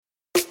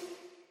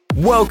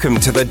Welcome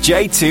to the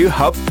J2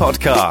 Hub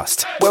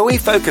podcast, where we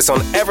focus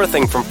on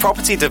everything from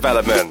property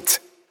development,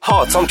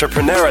 hot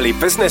entrepreneurially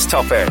business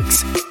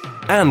topics,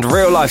 and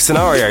real-life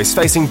scenarios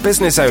facing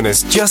business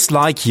owners just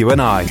like you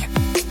and I.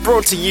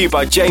 Brought to you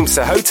by James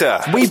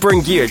Sahota, we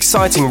bring you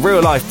exciting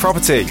real-life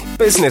property,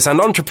 business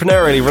and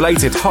entrepreneurially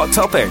related hot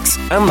topics,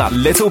 and that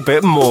little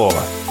bit more.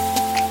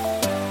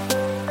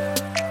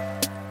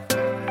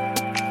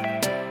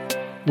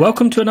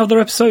 Welcome to another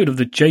episode of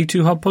the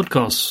J2 Hub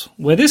podcast,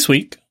 where this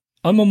week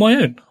I'm on my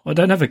own. I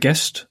don't have a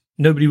guest,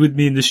 nobody with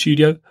me in the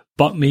studio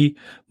but me,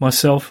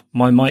 myself,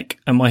 my mic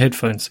and my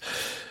headphones.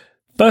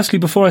 Firstly,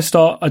 before I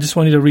start, I just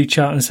wanted to reach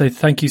out and say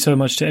thank you so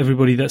much to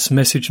everybody that's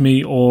messaged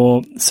me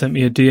or sent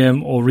me a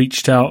DM or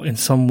reached out in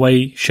some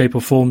way, shape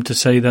or form to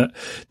say that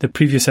the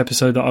previous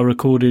episode that I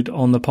recorded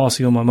on the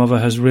passing of my mother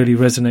has really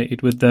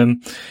resonated with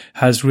them,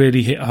 has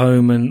really hit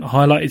home and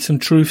highlighted some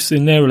truths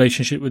in their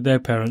relationship with their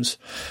parents.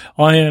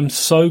 I am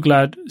so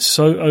glad,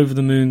 so over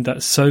the moon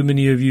that so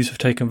many of you have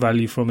taken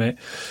value from it.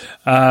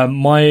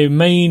 My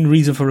main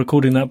reason for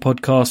recording that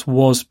podcast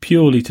was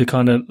purely to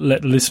kind of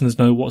let the listeners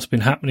know what's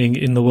been happening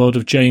in the world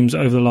of James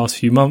over the last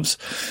few months.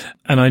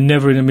 And I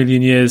never in a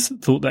million years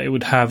thought that it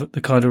would have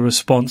the kind of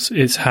response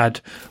it's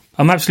had.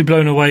 I'm absolutely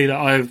blown away that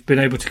I've been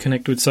able to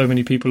connect with so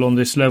many people on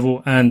this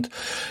level. And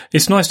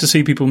it's nice to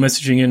see people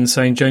messaging in and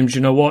saying, James, you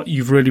know what?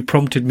 You've really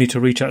prompted me to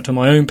reach out to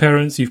my own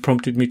parents. You've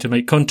prompted me to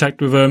make contact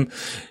with them.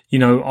 You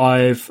know,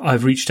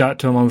 I've reached out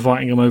to them. I'm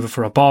inviting them over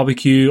for a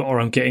barbecue, or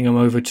I'm getting them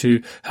over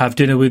to have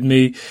dinner with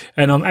me.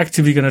 And I'm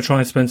actively going to try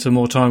and spend some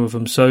more time with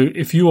them. So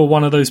if you are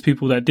one of those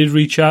people that did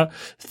reach out,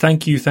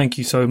 thank you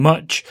so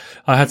much.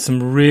 I had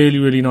some really,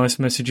 really nice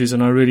messages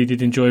and I really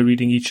did enjoy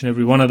reading each and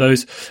every one of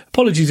those.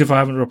 Apologies if I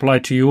haven't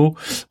replied to you all.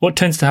 What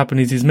tends to happen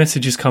is these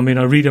messages come in,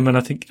 I read them and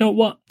I think, you know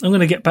what? I'm going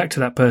to get back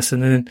to that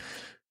person. And then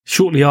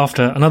shortly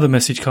after, another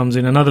message comes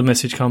in,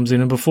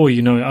 and before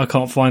you know it, I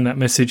can't find that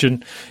message.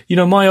 And, you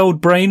know, my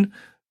old brain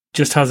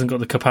just hasn't got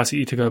the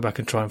capacity to go back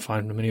and try and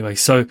find them anyway.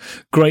 So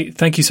great.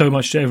 Thank you so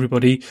much to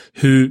everybody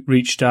who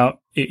reached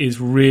out. It is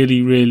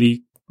really,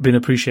 really been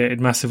appreciated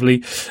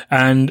massively.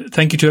 And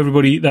thank you to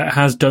everybody that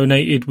has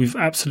donated. We've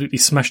absolutely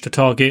smashed the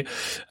target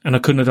and I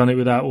couldn't have done it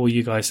without all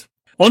you guys.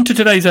 On to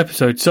today's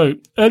episode. So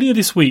earlier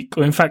this week,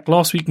 or in fact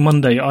last week,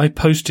 Monday, I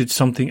posted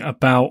something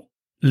about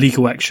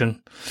legal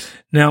action.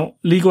 Now,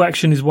 legal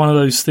action is one of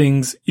those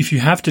things, if you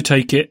have to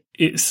take it,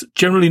 it's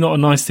generally not a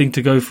nice thing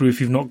to go through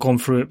if you've not gone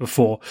through it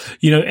before.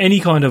 You know, any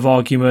kind of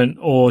argument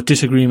or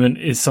disagreement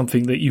is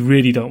something that you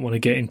really don't want to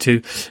get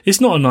into.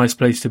 It's not a nice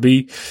place to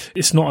be.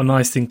 It's not a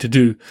nice thing to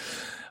do.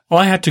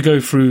 I had to go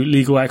through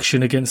legal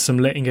action against some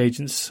letting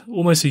agents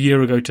almost a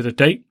year ago to the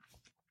date.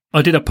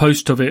 I did a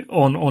post of it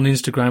on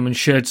Instagram and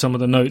shared some of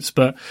the notes,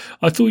 but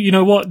I thought, you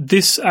know what,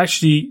 this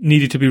actually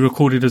needed to be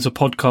recorded as a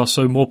podcast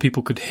so more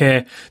people could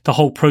hear the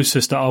whole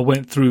process that I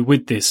went through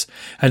with this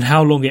and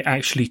how long it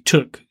actually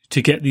took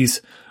to get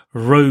these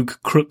rogue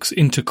crooks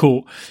into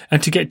court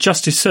and to get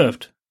justice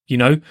served, you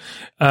know.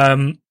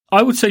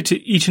 I would say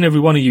to each and every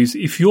one of you,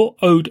 if you're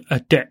owed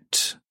a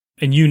debt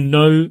and you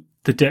know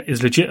the debt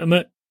is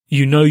legitimate,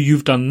 you know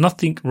you've done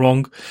nothing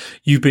wrong,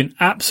 you've been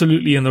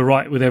absolutely in the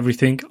right with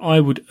everything, I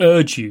would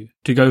urge you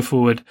to go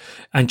forward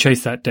and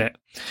chase that debt.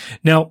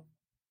 Now,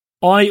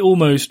 I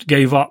almost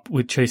gave up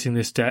with chasing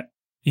this debt.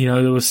 You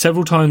know, there were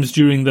several times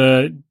during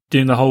the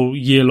whole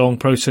year-long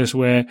process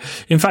where,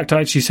 in fact,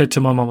 I actually said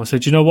to my mum, I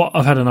said, you know what,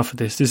 I've had enough of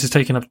this. This has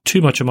taken up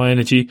too much of my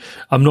energy.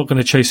 I'm not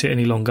going to chase it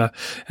any longer.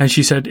 And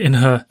she said in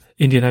her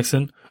Indian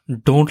accent,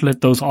 don't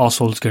let those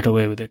arseholes get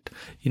away with it,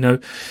 you know.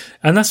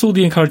 And that's all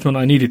the encouragement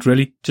I needed,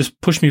 really.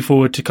 Just push me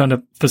forward to kind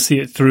of foresee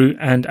it through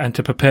and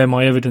to prepare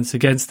my evidence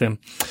against them.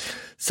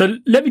 So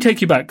let me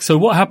take you back. So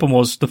what happened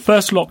was the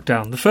first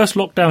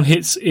lockdown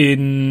hits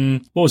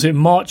in,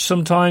 March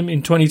sometime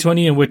in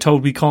 2020, and we're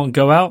told we can't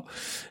go out.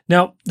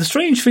 Now, the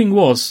strange thing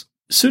was,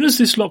 as soon as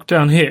this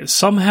lockdown hit,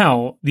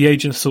 somehow the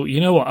agents thought,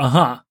 you know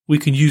what, we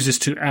can use this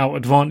to our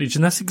advantage.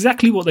 And that's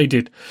exactly what they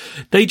did.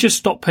 They just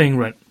stopped paying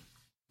rent.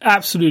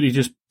 Absolutely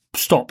just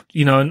stopped,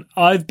 you know. And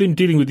I've been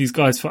dealing with these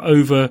guys for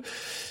over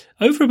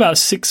about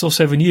 6 or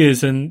 7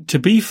 years. And to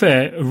be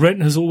fair,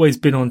 rent has always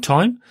been on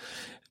time.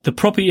 The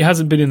property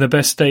hasn't been in the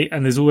best state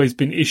and there's always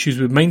been issues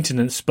with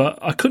maintenance, but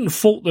I couldn't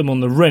fault them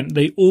on the rent.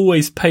 They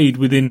always paid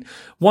within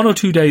 1 or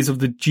 2 days of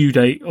the due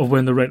date of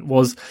when the rent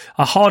was.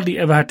 I hardly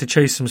ever had to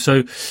chase them.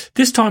 So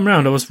this time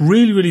round, I was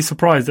really, really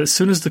surprised that as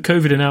soon as the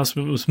COVID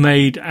announcement was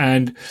made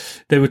and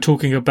they were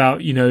talking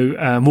about, you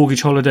know,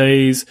 mortgage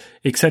holidays,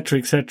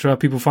 etc.,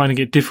 people finding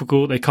it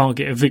difficult, they can't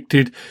get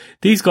evicted.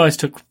 These guys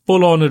took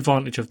full on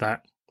advantage of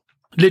that.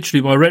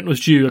 Literally, my rent was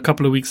due a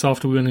couple of weeks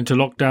after we went into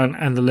lockdown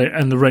and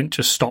the rent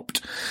just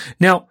stopped.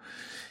 Now,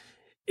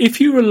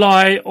 if you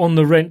rely on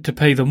the rent to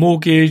pay the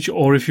mortgage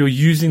or if you're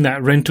using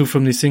that rental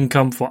from this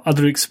income for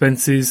other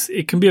expenses,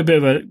 it can be a bit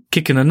of a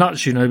kick in the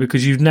nuts, you know,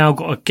 because you've now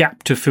got a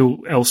gap to fill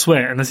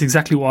elsewhere. And that's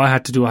exactly what I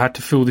had to do. I had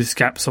to fill this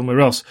gap somewhere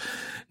else.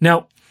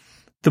 Now,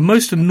 the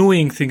most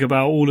annoying thing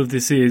about all of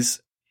this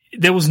is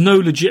there was no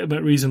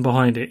legitimate reason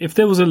behind it. If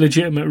there was a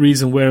legitimate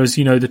reason, whereas,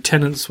 the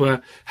tenants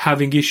were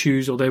having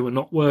issues or they were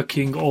not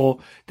working or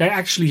they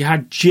actually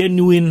had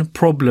genuine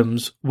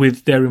problems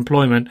with their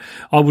employment,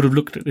 I would have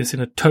looked at this in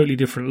a totally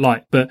different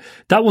light. But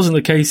that wasn't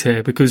the case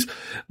here, because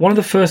one of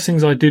the first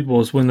things I did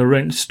was, when the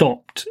rent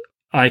stopped,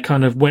 I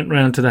kind of went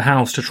round to the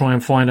house to try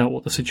and find out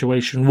what the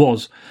situation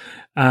was.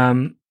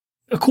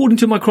 According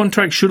to my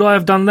contract, should I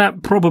have done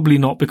that? Probably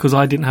not, because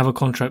I didn't have a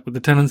contract with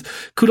the tenants.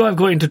 Could I have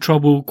got into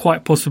trouble?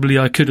 Quite possibly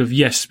I could have,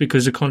 yes,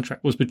 because the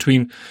contract was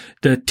between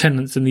the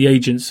tenants and the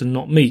agents and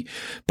not me.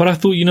 But I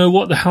thought, you know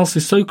what? The house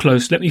is so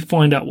close. Let me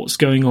find out what's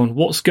going on.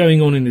 What's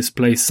going on in this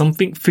place?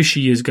 Something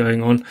fishy is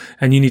going on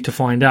and you need to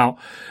find out.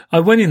 I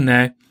went in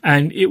there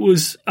and it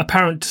was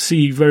apparent to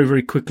see very,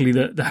 very quickly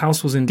that the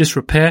house was in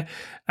disrepair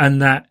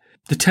and that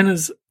the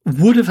tenants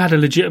would have had a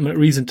legitimate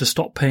reason to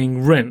stop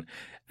paying rent.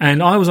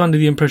 And I was under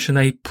the impression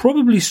they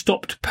probably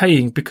stopped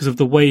paying because of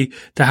the way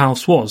the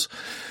house was.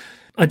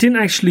 I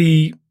didn't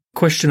actually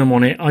question them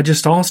on it. I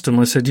just asked them,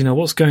 I said,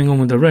 what's going on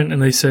with the rent?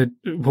 And they said,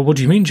 well, what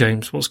do you mean,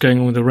 James? What's going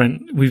on with the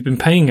rent? We've been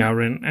paying our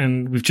rent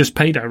and we've just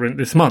paid our rent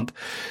this month.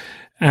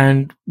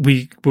 And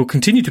we will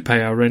continue to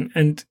pay our rent.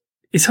 And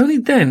it's only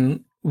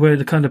then where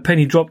the kind of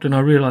penny dropped and I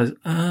realized,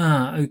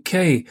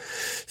 okay.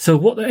 So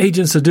what the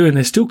agents are doing,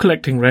 they're still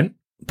collecting rent,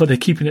 but they're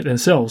keeping it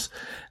themselves.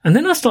 And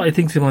then I started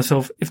thinking to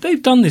myself, if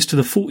they've done this to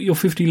the 40 or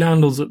 50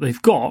 landlords that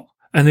they've got,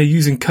 and they're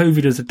using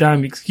COVID as a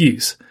damn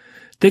excuse,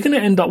 they're going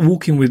to end up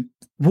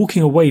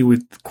walking away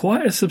with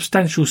quite a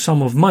substantial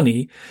sum of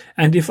money.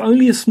 And if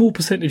only a small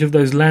percentage of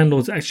those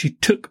landlords actually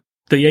took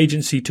the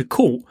agency to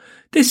court,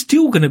 they're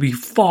still going to be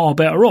far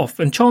better off.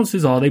 And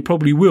chances are they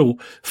probably will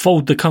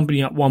fold the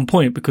company at one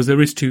point because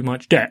there is too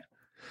much debt.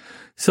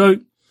 So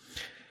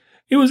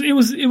It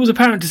was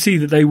apparent to see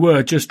that they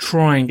were just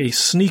trying a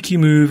sneaky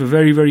move, a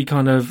very, very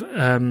kind of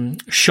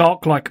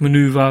shark-like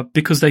maneuver,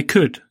 because they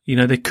could.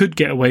 They could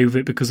get away with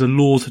it because the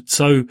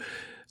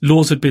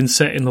laws had been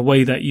set in the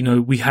way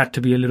that, we had to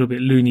be a little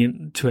bit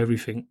lenient to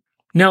everything.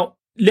 Now,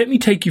 let me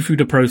take you through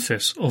the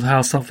process of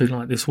how something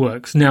like this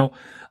works. Now,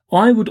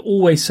 I would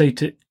always say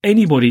to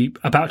anybody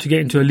about to get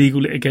into a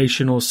legal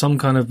litigation or some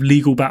kind of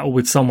legal battle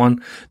with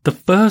someone, the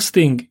first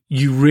thing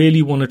you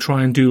really want to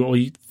try and do, or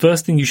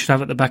first thing you should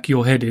have at the back of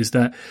your head is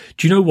that,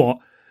 do you know what?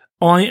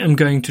 I am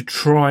going to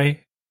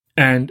try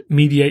and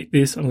mediate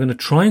this. I'm going to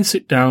try and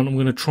sit down. I'm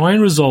going to try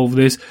and resolve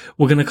this.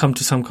 We're going to come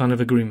to some kind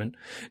of agreement.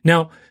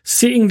 Now,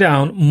 sitting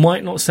down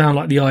might not sound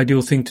like the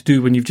ideal thing to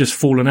do when you've just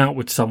fallen out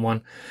with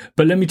someone,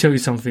 but let me tell you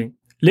something.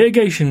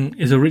 Litigation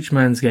is a rich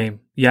man's game.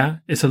 Yeah,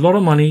 it's a lot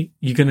of money.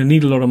 You're going to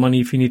need a lot of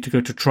money if you need to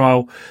go to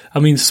trial. I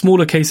mean,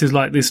 smaller cases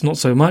like this, not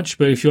so much,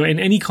 but if you're in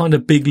any kind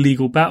of big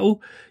legal battle,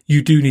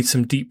 you do need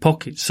some deep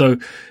pockets. So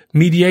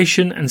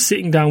mediation and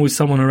sitting down with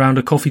someone around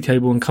a coffee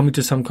table and coming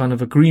to some kind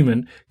of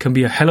agreement can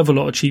be a hell of a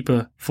lot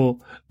cheaper for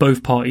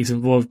both parties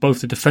involved,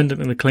 both the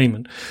defendant and the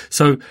claimant.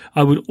 So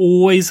I would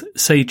always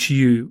say to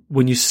you,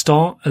 when you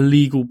start a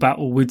legal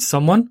battle with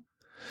someone,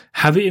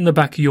 have it in the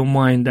back of your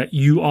mind that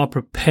you are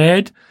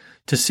prepared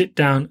to sit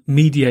down,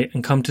 mediate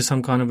and come to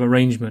some kind of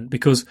arrangement.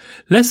 Because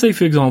let's say,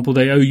 for example,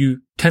 they owe you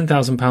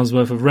 £10,000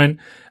 worth of rent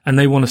and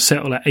they want to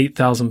settle at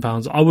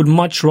 £8,000. I would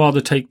much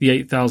rather take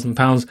the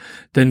 £8,000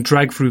 than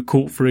drag through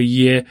court for a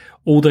year,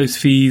 all those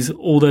fees,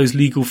 all those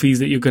legal fees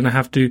that you're going to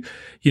have to,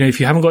 if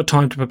you haven't got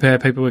time to prepare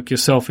paperwork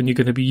yourself and you're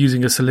going to be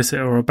using a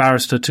solicitor or a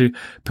barrister to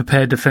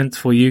prepare defense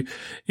for you,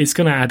 it's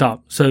going to add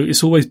up. So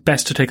it's always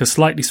best to take a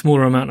slightly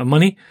smaller amount of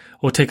money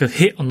or take a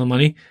hit on the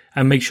money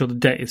and make sure the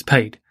debt is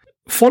paid.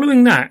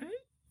 Following that,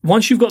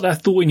 once you've got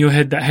that thought in your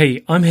head that,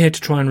 hey, I'm here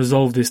to try and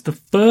resolve this, the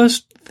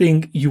first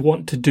thing you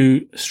want to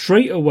do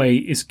straight away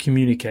is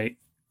communicate.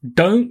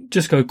 Don't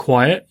just go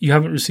quiet. You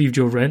haven't received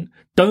your rent.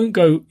 Don't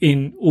go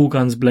in all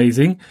guns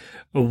blazing.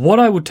 What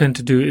I would tend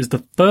to do is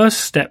the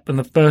first step, and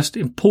the first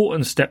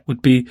important step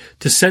would be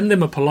to send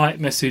them a polite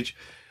message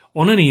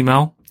on an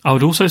email. I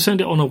would also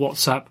send it on a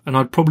WhatsApp, and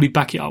I'd probably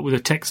back it up with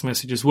a text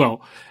message as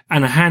well,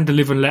 and a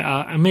hand-delivered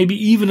letter, and maybe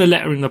even a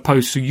letter in the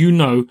post, so you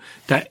know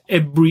that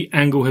every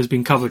angle has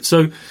been covered.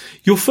 So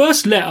your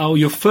first letter or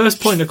your first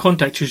point of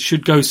contact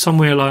should go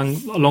somewhere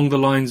along the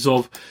lines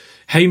of,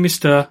 hey,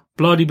 Mr.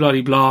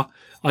 Blah-de-blah-de-blah,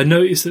 I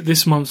noticed that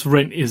this month's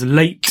rent is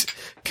late.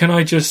 Can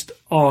I just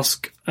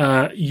ask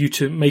you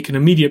to make an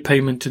immediate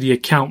payment to the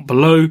account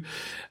below,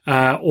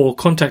 or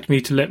contact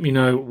me to let me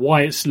know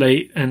why it's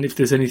late and if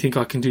there's anything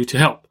I can do to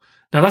help.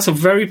 Now, that's a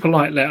very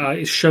polite letter.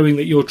 It's showing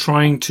that you're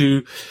trying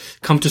to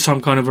come to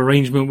some kind of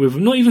arrangement with,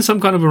 not even some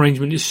kind of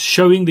arrangement. It's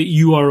showing that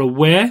you are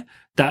aware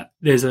that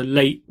there's a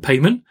late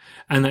payment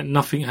and that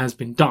nothing has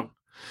been done.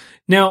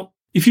 Now,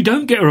 if you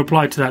don't get a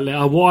reply to that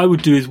letter, what I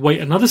would do is wait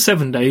another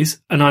 7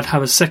 days and I'd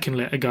have a second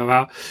letter go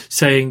out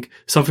saying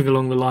something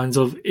along the lines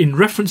of, in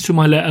reference to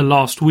my letter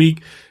last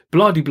week,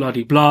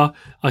 blah-de-blah-de-blah,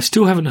 I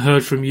still haven't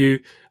heard from you.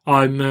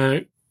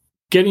 I'm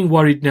getting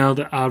worried now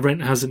that our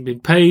rent hasn't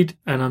been paid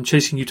and I'm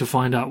chasing you to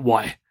find out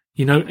why.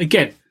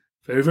 Again,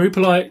 very, very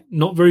polite,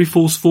 not very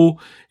forceful.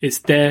 It's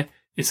there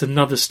It's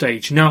another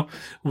stage. Now,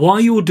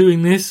 while you're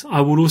doing this, I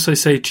would also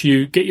say to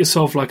you, get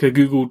yourself like a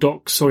Google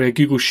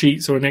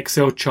Sheets or an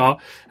Excel chart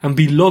and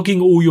be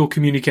logging all your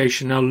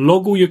communication. Now,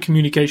 log all your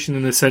communication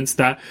in the sense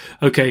that,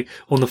 okay,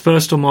 on the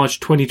 1st of March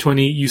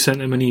 2020, you sent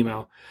them an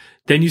email.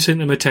 Then you sent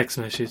them a text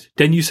message.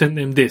 Then you sent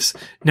them this.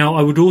 Now,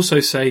 I would also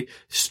say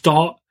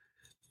start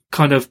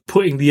kind of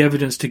putting the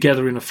evidence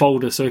together in a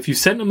folder. So if you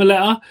sent them a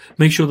letter,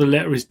 make sure the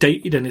letter is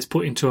dated and it's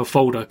put into a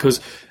folder, because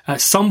at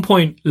some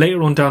point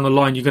later on down the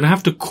line, you're going to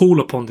have to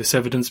call upon this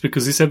evidence,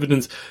 because this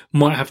evidence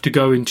might have to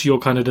go into your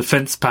kind of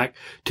defense pack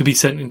to be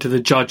sent into the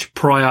judge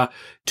prior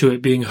to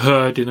it being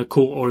heard in a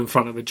court or in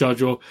front of a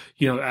judge or,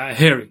 at a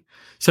hearing.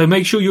 So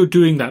make sure you're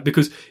doing that,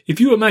 because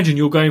if you imagine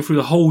you're going through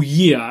the whole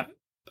year,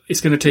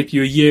 it's going to take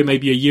you a year,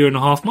 maybe a year and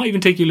a half, might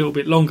even take you a little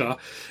bit longer,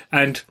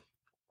 and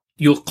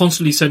you're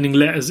constantly sending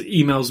letters,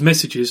 emails,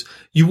 messages.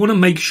 You want to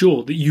make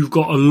sure that you've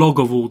got a log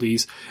of all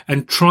these,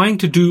 and trying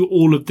to do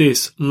all of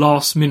this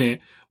last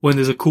minute when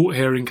there's a court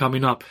hearing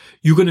coming up,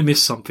 you're going to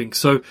miss something.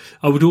 So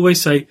I would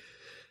always say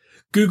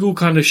Google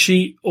kind of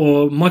Sheet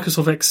or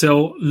Microsoft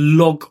Excel,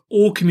 log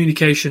all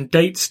communication,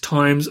 dates,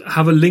 times,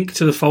 have a link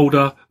to the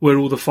folder where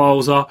all the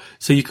files are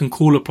so you can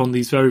call upon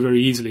these very,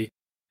 very easily.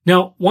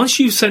 Now, once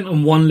you've sent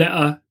them one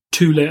letter,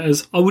 2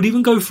 letters, I would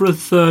even go for a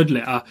 3rd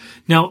letter.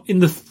 Now, in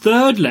the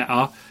 3rd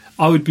letter,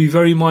 I would be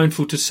very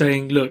mindful to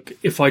saying, look,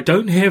 if I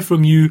don't hear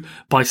from you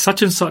by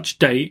such and such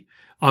date,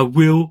 I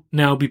will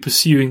now be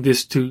pursuing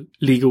this to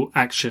legal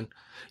action.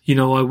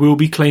 I will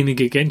be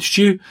claiming against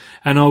you,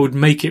 and I would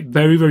make it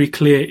very, very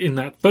clear in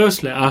that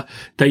first letter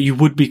that you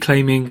would be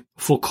claiming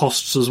for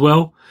costs as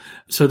well,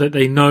 so that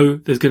they know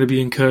there's going to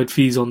be incurred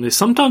fees on this.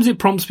 Sometimes it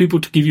prompts people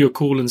to give you a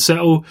call and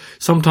settle.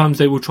 Sometimes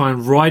they will try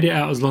and ride it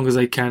out as long as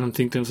they can and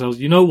think to themselves,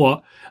 you know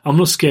what? I'm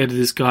not scared of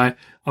this guy.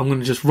 I'm going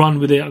to just run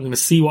with it. I'm going to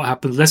see what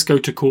happens. Let's go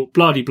to court,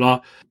 blah, blah,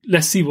 blah.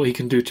 Let's see what he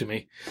can do to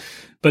me.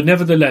 But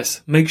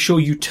nevertheless, make sure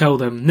you tell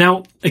them.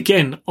 Now,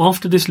 again,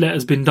 after this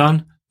letter's been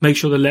done, make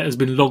sure the letter's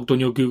been logged on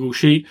your Google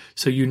Sheet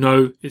so you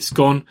know it's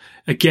gone.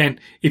 Again,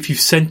 if you've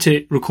sent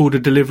it,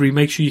 recorded delivery,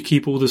 make sure you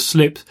keep all the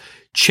slips.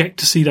 Check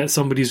to see that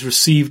somebody's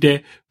received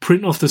it,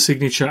 print off the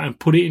signature and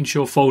put it into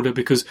your folder,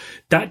 because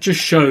that just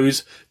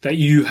shows that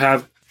you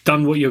have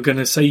done what you're going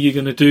to say you're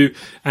going to do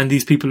and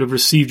these people have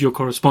received your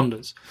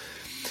correspondence.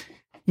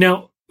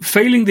 Now,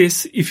 failing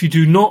this, if you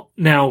do not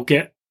now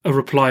get a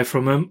reply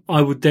from them,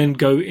 I would then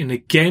go in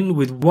again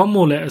with one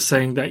more letter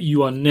saying that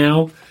you are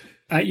now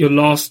at your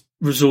last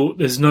resort.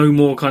 There's no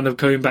more kind of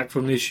going back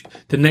from this.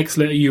 The next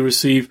letter you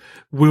receive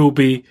will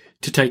be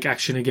to take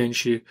action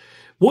against you.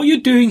 What you're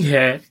doing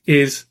here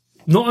is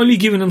not only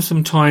giving them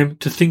some time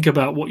to think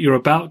about what you're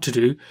about to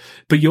do,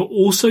 but you're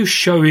also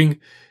showing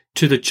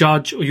to the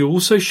judge, or you're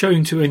also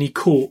showing to any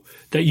court,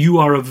 that you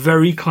are a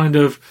very kind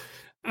of,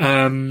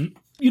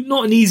 you're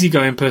not an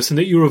easygoing person,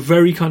 that you're a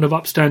very kind of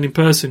upstanding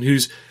person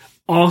who's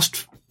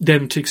asked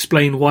them to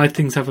explain why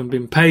things haven't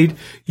been paid.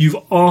 You've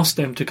asked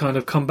them to kind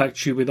of come back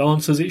to you with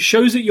answers. It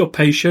shows that you're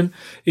patient.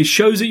 It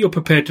shows that you're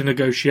prepared to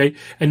negotiate,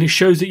 and it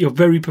shows that you're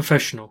very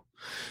professional.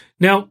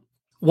 Now,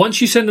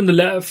 once you send them the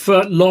letter,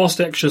 for last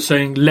extra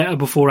saying letter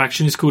before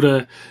action, it's called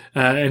an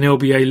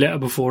LBA, letter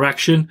before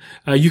action.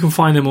 You can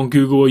find them on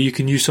Google, or you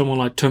can use someone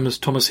like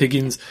Thomas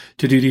Higgins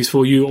to do these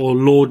for you, or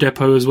Law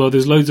Depot as well.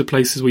 There's loads of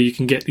places where you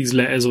can get these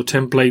letters or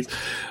templates,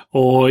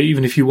 or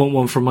even if you want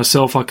one from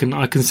myself, I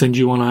can send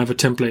you one. I have a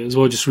template as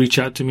well. Just reach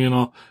out to me and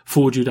I'll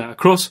forward you that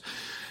across.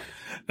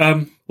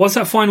 Once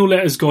that final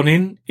letter's gone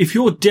in, if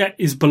your debt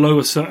is below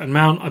a certain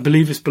amount, I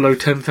believe it's below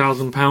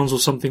 £10,000 or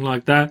something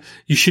like that,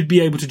 you should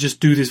be able to just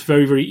do this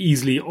very, very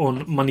easily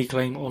on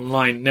MoneyClaim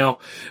Online. Now,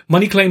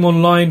 MoneyClaim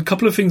Online,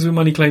 couple of things with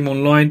MoneyClaim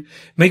Online.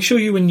 Make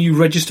sure when you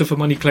register for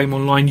MoneyClaim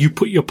Online, you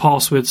put your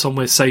password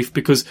somewhere safe,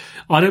 because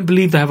I don't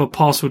believe they have a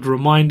password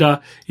reminder.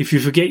 If you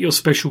forget your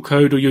special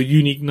code or your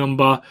unique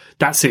number,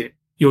 that's it.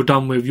 You're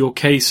done with your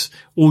case,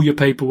 all your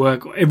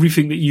paperwork,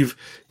 everything that you've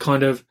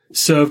kind of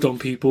served on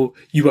people,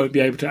 you won't be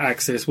able to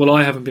access. Well,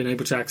 I haven't been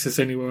able to access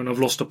anywhere, and I've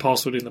lost a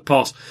password in the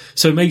past.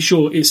 So make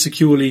sure it's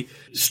securely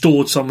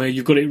stored somewhere.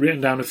 You've got it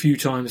written down a few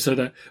times so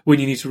that when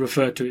you need to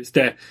refer to it, it's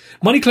there.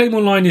 MoneyClaim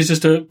Online is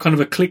just a kind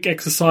of a click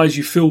exercise.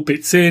 You fill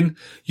bits in,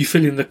 you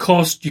fill in the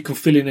cost, you can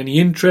fill in any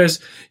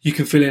interest, you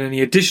can fill in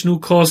any additional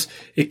costs.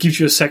 It gives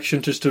you a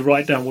section just to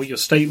write down what your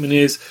statement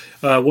is,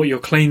 what you're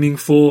claiming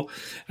for.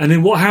 And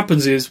then what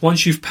happens is,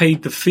 once you've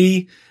paid the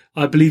fee,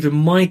 I believe in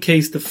my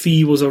case the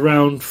fee was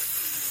around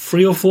 £300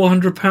 or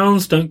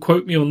 £400. Don't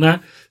quote me on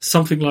that.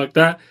 Something like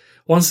that.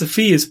 Once the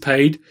fee is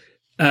paid,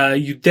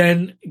 you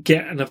then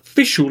get an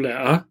official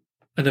letter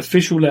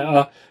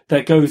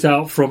that goes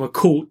out from a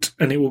court,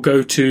 and it will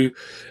go to,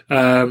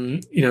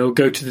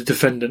 go to the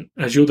defendant.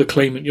 As you're the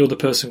claimant, you're the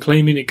person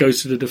claiming, it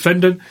goes to the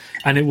defendant,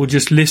 and it will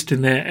just list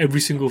in there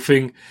every single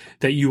thing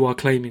that you are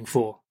claiming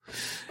for.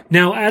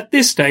 Now, at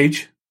this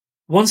stage,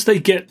 once they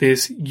get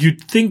this,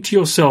 you'd think to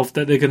yourself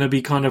that they're going to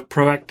be kind of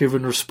proactive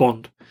and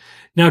respond.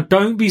 Now,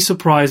 don't be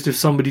surprised if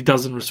somebody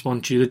doesn't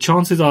respond to you. The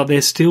chances are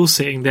they're still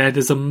sitting there.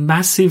 There's a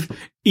massive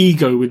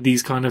ego with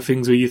these kind of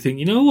things where you think,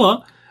 you know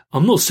what?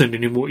 I'm not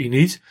sending him what he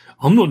needs.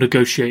 I'm not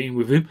negotiating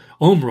with him.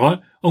 I'm right.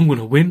 I'm going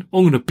to win.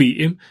 I'm going to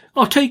beat him.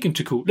 I'll take him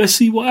to court. Let's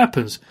see what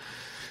happens.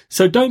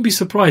 So don't be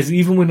surprised,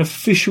 even when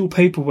official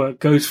paperwork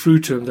goes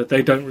through to them, that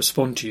they don't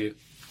respond to you.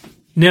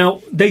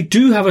 Now, they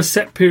do have a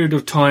set period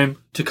of time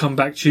to come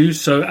back to you.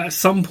 So at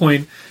some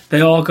point, they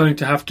are going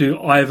to have to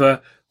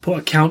either put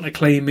a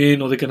counterclaim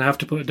in, or they're going to have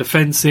to put a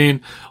defence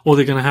in, or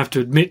they're going to have to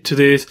admit to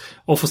this,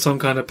 offer some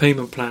kind of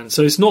payment plan.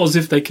 So it's not as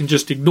if they can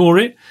just ignore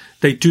it.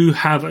 They do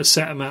have a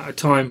set amount of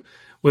time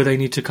where they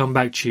need to come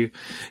back to you.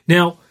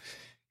 Now,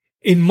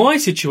 in my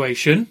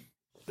situation,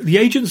 the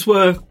agents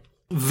were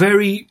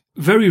very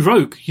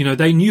rogue. You know,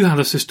 they knew how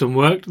the system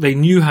worked. They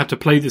knew how to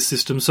play the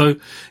system. So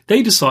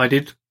they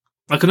decided,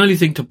 I can only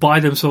think to buy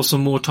themselves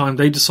some more time,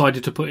 they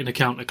decided to put in a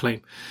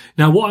counterclaim.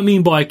 Now, what I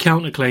mean by a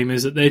counterclaim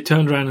is that they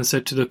turned around and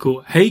said to the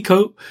court, hey,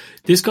 court,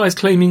 this guy's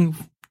claiming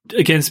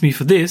against me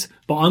for this,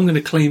 but I'm going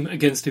to claim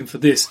against him for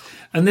this.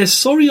 And their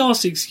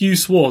sorry-ass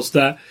excuse was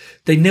that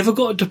they never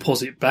got a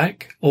deposit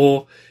back,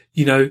 or,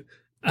 you know,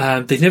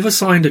 they never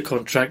signed a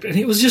contract. And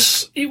it was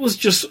just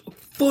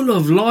full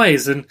of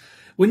lies. And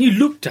when you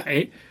looked at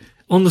it,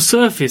 on the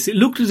surface, it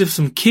looked as if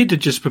some kid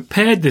had just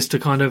prepared this to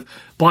kind of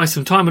buy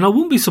some time. And I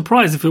wouldn't be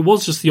surprised if it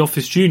was just the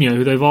office junior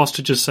who they've asked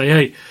to just say,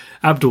 hey,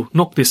 Abdul,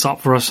 knock this up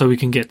for us so we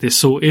can get this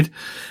sorted,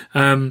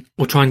 or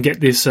try and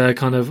get this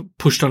kind of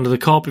pushed under the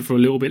carpet for a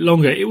little bit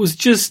longer. It was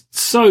just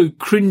so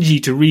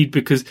cringy to read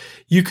because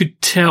you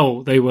could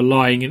tell they were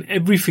lying, and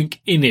everything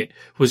in it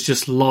was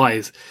just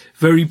lies.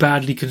 Very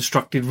badly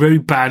constructed, very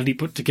badly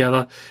put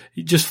together,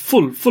 just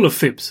full of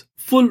fibs.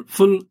 Full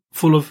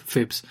of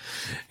fibs.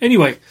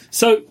 Anyway,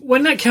 so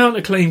when that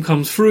counterclaim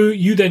comes through,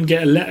 you then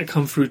get a letter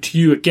come through to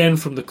you again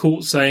from the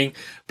court saying,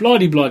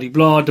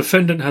 blah-de-blah-de-blah,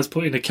 defendant has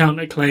put in a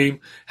counterclaim.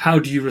 How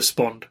do you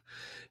respond?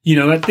 You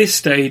know, at this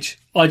stage,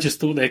 I just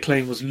thought their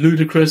claim was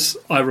ludicrous.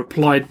 I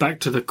replied back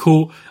to the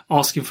court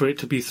asking for it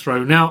to be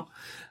thrown out.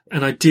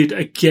 And I did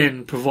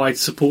again provide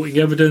supporting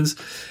evidence.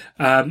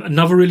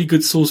 Another really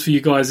good source for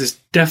you guys is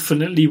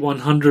definitely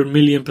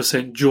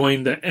 100,000,000%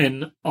 join the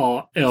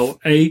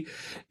NRLA.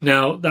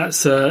 Now,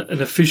 that's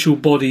an official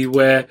body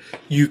where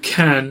you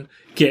can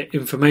get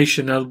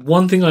information. Now,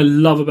 one thing I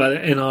love about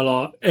the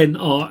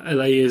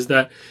NRLA is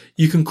that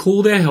you can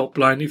call their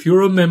helpline. If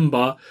you're a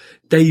member,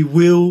 they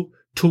will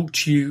talk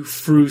to you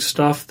through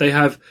stuff. They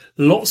have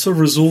lots of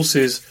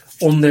resources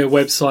on their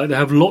website. They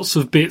have lots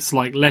of bits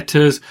like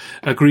letters,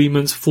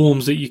 agreements,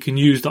 forms that you can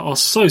use that are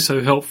so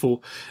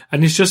helpful.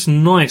 And it's just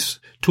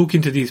nice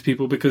talking to these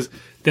people because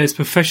there's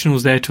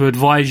professionals there to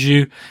advise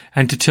you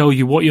and to tell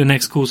you what your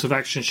next course of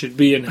action should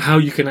be and how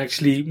you can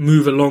actually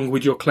move along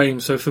with your claim.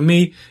 So for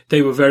me,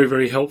 they were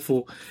very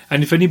helpful.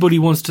 And if anybody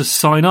wants to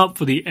sign up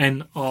for the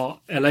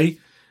NRLA,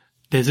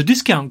 there's a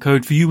discount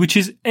code for you, which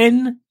is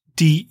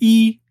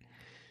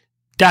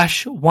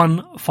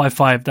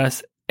NDE-155.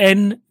 That's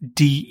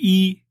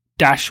NDE-155.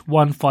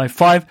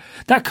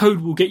 That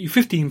code will get you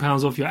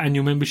 £15 off your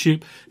annual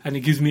membership, and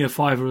it gives me a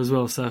 £5 as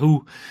well.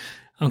 So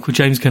Uncle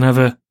James can have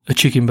a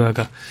chicken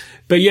burger.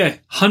 But yeah,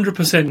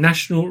 100%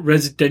 National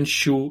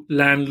Residential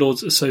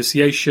Landlords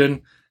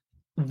Association,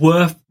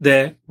 worth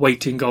their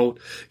weight in gold.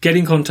 Get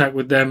in contact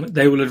with them.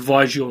 They will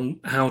advise you on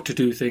how to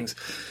do things.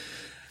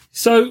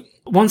 So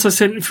once I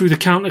sent through the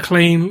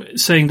counterclaim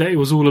saying that it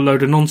was all a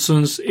load of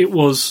nonsense, it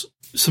was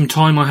some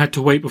time I had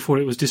to wait before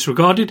it was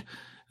disregarded.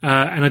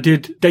 And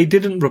they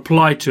didn't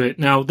reply to it.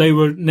 Now, they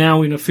were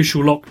now in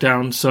official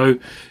lockdown, so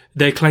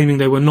they're claiming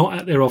they were not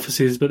at their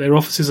offices, but their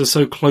offices are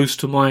so close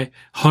to my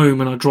home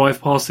and I drive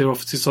past their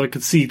offices so I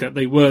could see that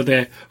they were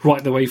there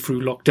right the way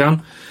through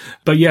lockdown.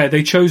 But yeah,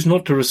 they chose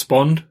not to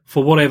respond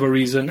for whatever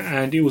reason,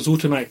 and it was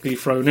automatically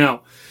thrown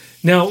out.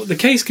 Now, the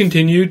case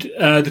continued.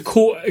 The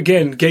court,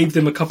 again, gave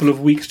them a couple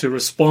of weeks to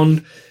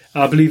respond.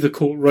 I believe the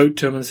court wrote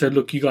to them and said,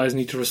 look, you guys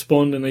need to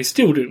respond, and they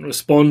still didn't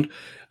respond.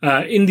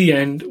 In the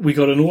end, we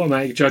got an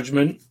automatic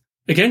judgment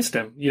against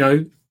them. You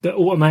know, that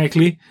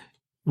automatically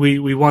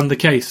we won the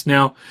case.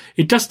 Now,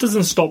 it just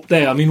doesn't stop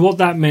there. I mean, what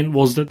that meant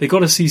was that they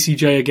got a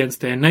CCJ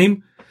against their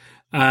name,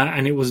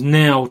 and it was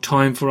now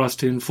time for us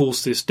to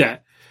enforce this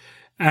debt.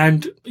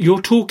 And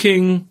you're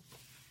talking,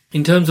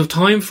 in terms of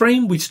time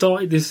frame, we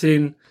started this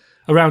in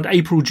around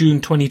April, June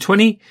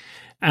 2020.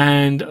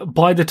 And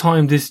by the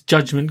time this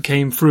judgment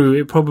came through,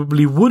 it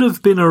probably would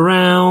have been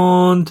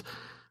around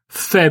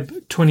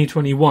Feb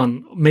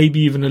 2021,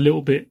 maybe even a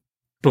little bit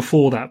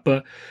before that,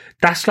 but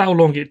that's how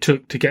long it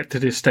took to get to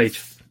this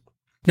stage.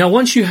 Now,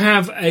 once you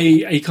have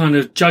a kind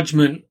of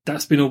judgment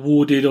that's been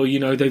awarded, or, you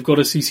know, they've got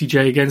a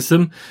CCJ against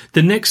them,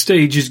 the next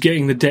stage is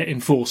getting the debt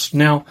enforced.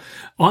 Now,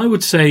 I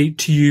would say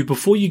to you,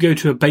 before you go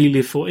to a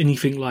bailiff or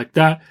anything like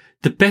that,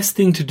 the best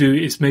thing to do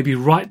is maybe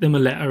write them a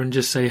letter and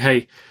just say,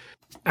 hey,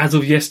 as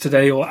of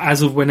yesterday, or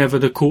as of whenever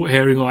the court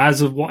hearing, or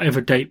as of whatever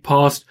date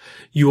passed,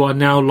 you are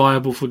now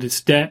liable for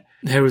this debt.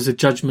 Here is a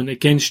judgment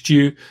against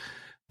you.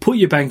 Put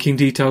your banking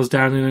details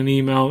down in an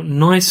email.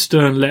 Nice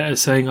stern letter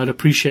saying I'd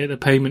appreciate the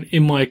payment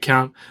in my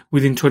account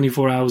within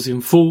 24 hours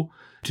in full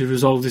to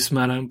resolve this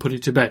matter and put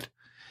it to bed.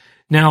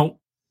 Now,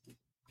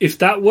 if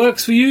that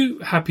works for you,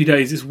 happy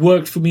days. It's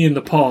worked for me in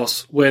the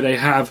past where they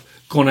have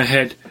gone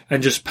ahead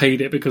and just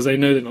paid it because they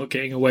know they're not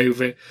getting away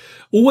with it.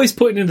 Always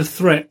putting in the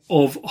threat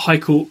of High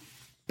Court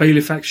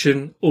bailiff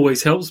action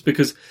always helps,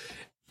 because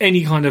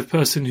any kind of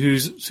person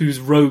who's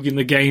rogue in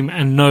the game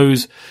and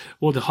knows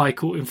what the High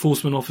Court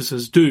enforcement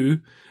officers do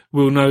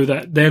will know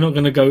that they're not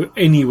going to go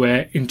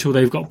anywhere until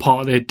they've got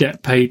part of their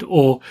debt paid,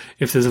 or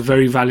if there's a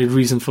very valid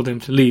reason for them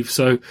to leave.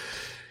 So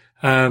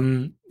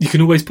you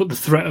can always put the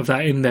threat of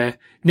that in there.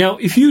 Now,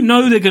 if you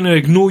know they're going to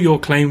ignore your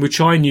claim, which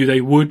I knew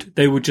they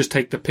would just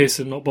take the piss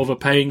and not bother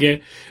paying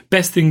it.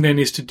 Best thing then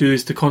is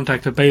to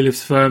contact a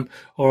bailiff's firm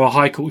or a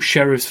High Court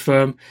sheriff's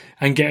firm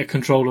and get a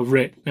control of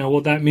writ. Now,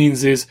 what that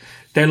means is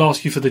they'll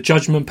ask you for the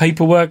judgment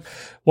paperwork.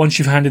 Once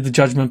you've handed the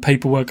judgment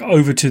paperwork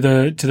over to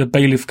the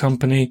bailiff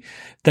company,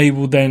 they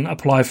will then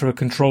apply for a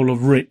control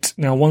of writ.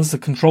 Now, once the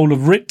control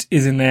of writ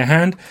is in their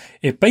hand,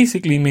 it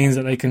basically means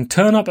that they can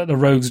turn up at the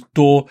rogue's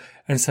door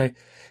and say,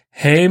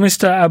 "Hey,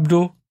 Mr.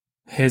 Abdul,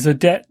 here's a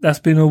debt that's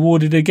been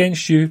awarded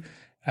against you,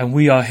 and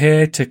we are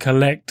here to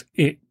collect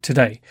it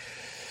today."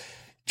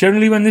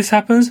 Generally, when this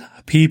happens,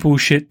 people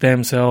shit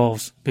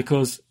themselves,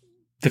 because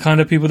the kind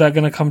of people that are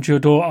going to come to your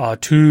door are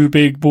two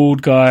big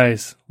bald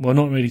guys. Well,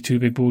 not really two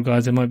big bald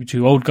guys. They might be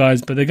two old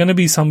guys, but they're going to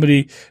be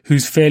somebody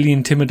who's fairly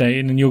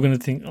intimidating, and you're going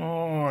to think,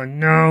 "Oh,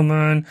 no,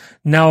 man,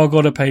 now I've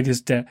got to pay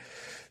this debt."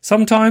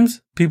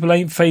 Sometimes people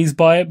ain't fazed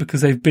by it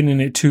because they've been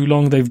in it too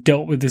long. They've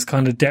dealt with this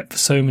kind of debt for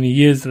so many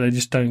years that they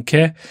just don't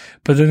care.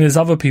 But then there's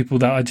other people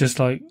that are just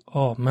like,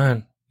 "Oh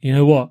man, you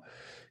know what?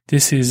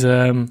 This is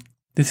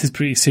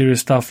pretty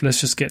serious stuff.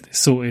 Let's just get this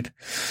sorted."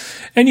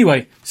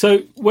 Anyway,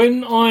 so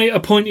when I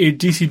appointed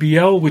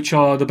DCBL, which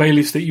are the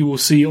bailiffs that you will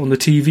see on the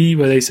TV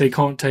where they say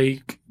can't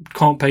pay,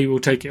 we'll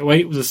take it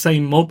away. It was the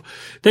same mob.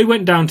 They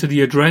went down to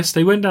the address.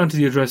 They went down to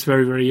the address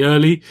very, very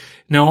early.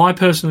 Now, I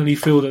personally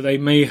feel that they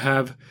may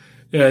have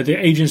the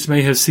agents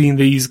may have seen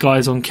these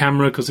guys on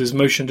camera because there's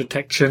motion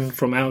detection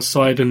from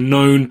outside and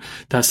known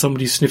that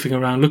somebody's sniffing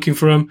around looking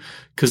for them,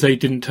 because they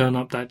didn't turn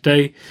up that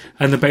day.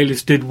 And the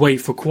bailiffs did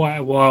wait for quite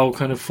a while,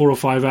 kind of 4 or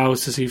 5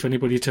 hours, to see if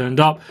anybody turned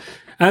up.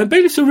 And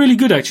bailiffs are really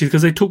good, actually,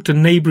 because they talk to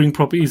neighbouring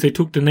properties, they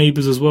talk to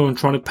neighbours as well, and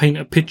trying to paint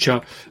a picture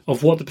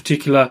of what the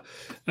particular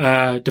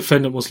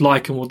defendant was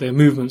like and what their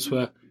movements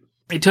were.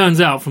 It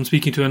turns out, from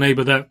speaking to a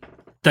neighbour, that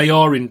they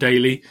are in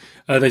Daly.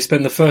 They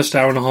spend the first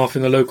hour and a half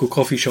in the local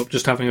coffee shop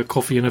just having a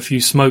coffee and a few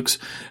smokes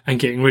and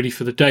getting ready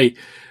for the day.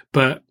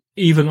 But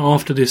even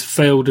after this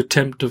failed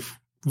attempt of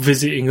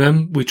visiting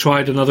them, we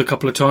tried another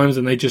couple of times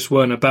and they just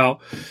weren't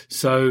about.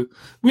 So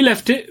we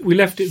left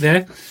it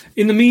there.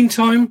 In the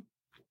meantime,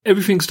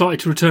 everything started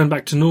to return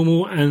back to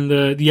normal, and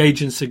the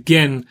agents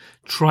again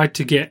tried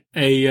to get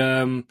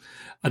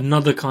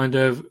another kind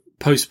of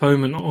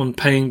postponement on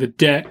paying the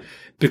debt,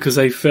 because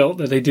they felt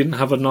that they didn't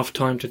have enough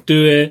time to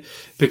do it,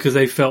 because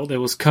they felt there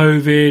was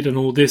COVID and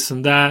all this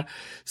and that.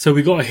 So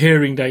we got a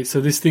hearing date. So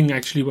this thing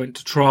actually went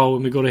to trial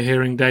and we got a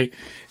hearing date.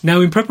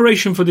 Now, in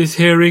preparation for this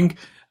hearing,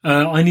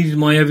 I needed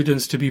my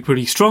evidence to be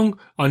pretty strong.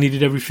 I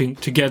needed everything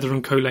together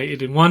and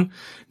collated in one.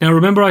 Now,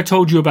 remember I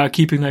told you about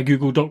keeping that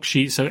Google Doc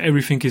sheet so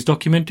everything is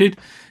documented?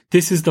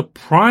 This is the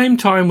prime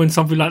time when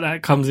something like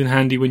that comes in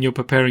handy when you're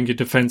preparing your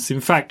defense. In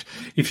fact,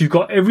 if you've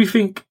got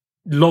everything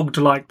logged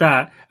like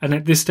that, and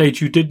at this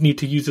stage you did need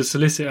to use a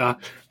solicitor,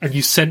 and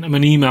you sent them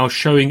an email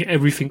showing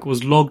everything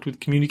was logged with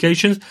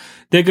communications,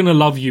 they're going to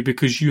love you,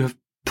 because you have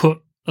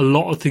put a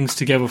lot of things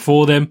together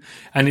for them,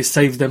 and it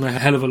saves them a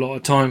hell of a lot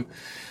of time.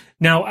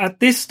 Now, at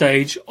this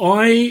stage,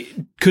 I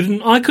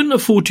couldn't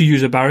afford to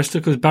use a barrister,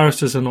 because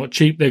barristers are not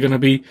cheap. They're going to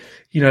be,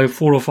 £400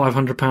 or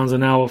 £500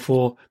 an hour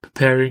for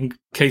preparing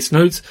case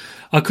notes.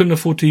 I couldn't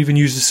afford to even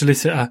use a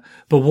solicitor.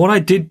 But what I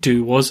did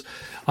do was,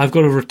 I've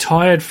got a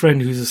retired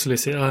friend who's a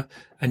solicitor,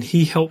 and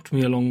he helped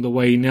me along the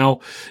way.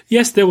 Now,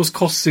 yes, there was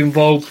costs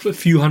involved, a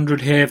few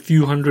hundred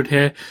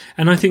here,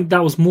 and I think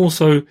that was more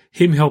so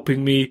him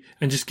helping me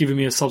and just giving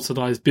me a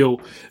subsidised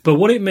bill. But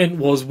what it meant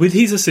was, with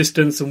his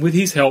assistance and with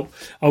his help,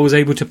 I was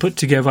able to put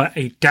together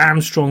a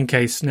damn strong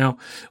case. Now,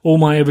 all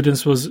my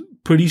evidence was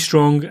pretty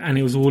strong, and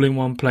it was all in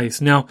one place.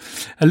 Now,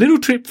 a little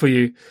tip for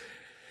you.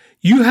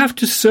 You have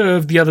to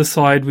serve the other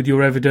side with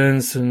your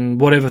evidence and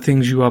whatever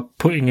things you are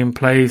putting in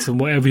place and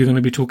whatever you're going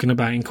to be talking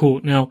about in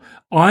court. Now,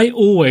 I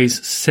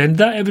always send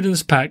that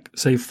evidence pack,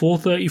 say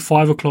 4:30,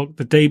 5 o'clock,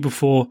 the day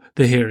before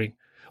the hearing,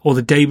 or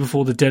the day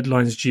before the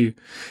deadline's due.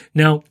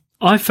 Now,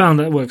 I found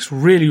that works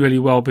really, really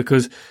well,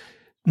 because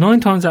 9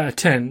 times out of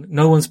 10,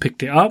 no one's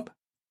picked it up,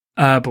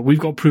 but we've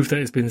got proof that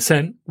it's been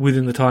sent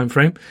within the time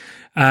frame.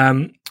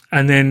 And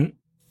then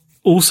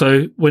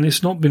also, when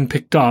it's not been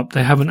picked up,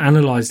 they haven't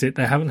analysed it,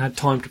 they haven't had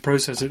time to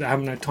process it, they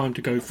haven't had time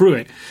to go through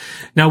it.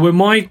 Now, when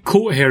my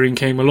court hearing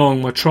came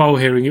along, my trial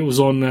hearing, it was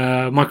on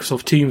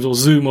Microsoft Teams or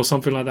Zoom or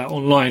something like that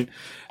online.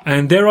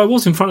 And there I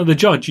was in front of the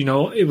judge.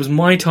 It was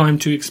my time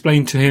to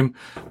explain to him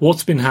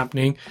what's been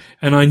happening.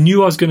 And I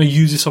knew I was going to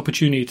use this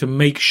opportunity to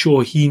make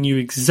sure he knew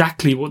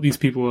exactly what these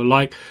people were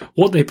like,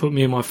 what they put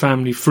me and my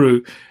family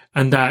through.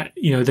 and that,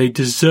 they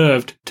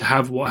deserved to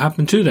have what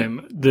happened to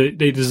them.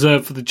 They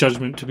deserved for the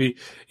judgment to be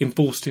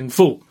enforced in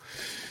full.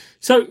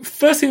 So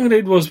first thing I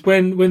did was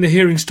when the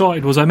hearing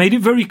started was I made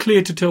it very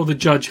clear to tell the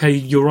judge, hey,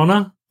 Your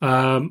Honour,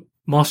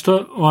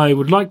 Master, I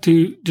would like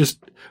to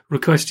just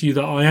request to you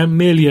that I am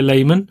merely a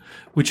layman,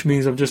 which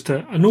means I'm just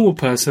a normal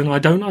person. I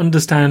don't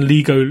understand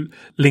legal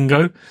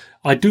lingo.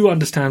 I do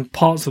understand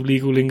parts of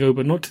legal lingo,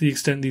 but not to the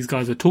extent these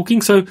guys are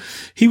talking. So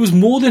he was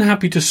more than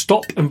happy to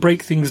stop and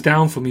break things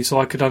down for me so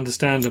I could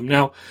understand them.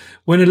 Now,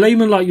 when a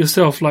layman like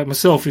yourself, like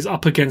myself, is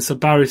up against a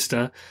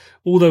barrister,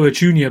 although a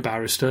junior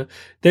barrister,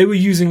 they were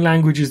using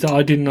languages that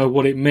I didn't know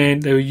what it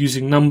meant. They were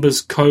using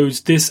numbers,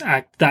 codes, this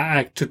act, that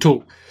act to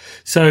talk.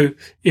 So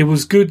it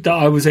was good that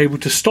I was able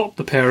to stop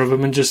the pair of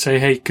them and just say,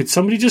 hey, could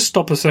somebody just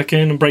stop a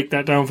second and break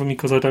that down for me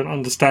because I don't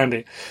understand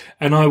it?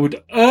 And I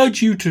would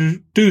urge you to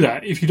do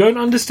that. If you don't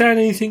understand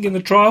anything in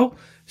the trial,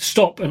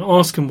 stop and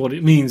ask them what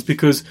it means,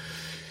 because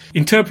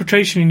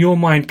interpretation in your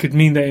mind could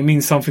mean that it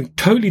means something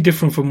totally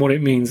different from what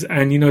it means.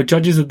 And,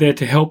 judges are there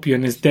to help you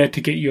and is there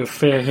to get you a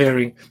fair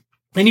hearing.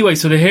 Anyway,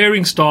 so the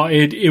hearing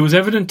started. It was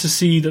evident to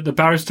see that the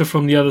barrister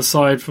from the other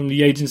side, from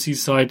the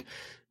agency's side,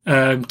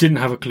 didn't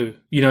have a clue.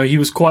 He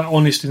was quite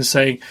honest in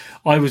saying,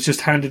 I was just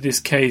handed this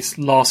case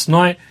last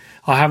night.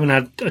 I haven't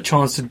had a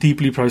chance to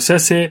deeply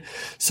process it,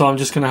 so I'm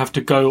just going to have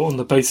to go on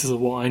the basis of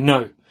what I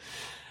know.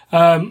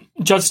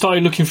 Judge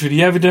started looking through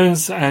the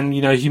evidence, and,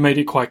 he made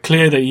it quite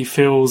clear that he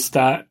feels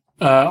that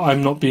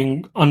I'm not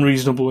being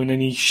unreasonable in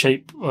any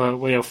shape,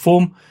 way or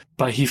form,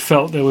 but he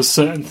felt there was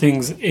certain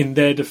things in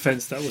their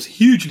defence that was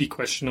hugely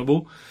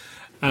questionable.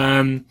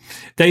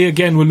 They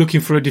again were looking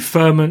for a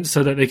deferment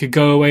so that they could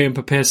go away and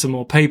prepare some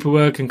more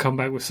paperwork and come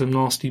back with some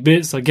nasty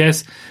bits. I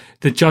guess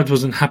the judge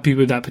wasn't happy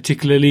with that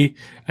particularly,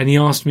 and he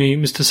asked me,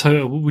 Mr.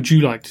 Soto, what would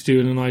you like to do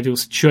in an ideal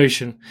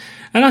situation?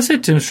 And I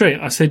said to him straight,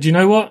 I said, you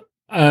know what?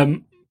 I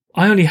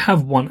only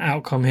have one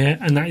outcome here,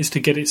 and that is to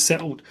get it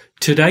settled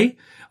today.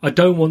 I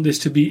don't want this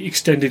to be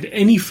extended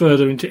any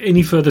further into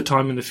any further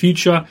time in the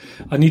future.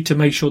 I need to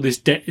make sure this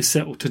debt is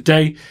settled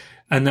today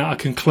and that I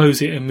can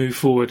close it and move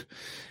forward.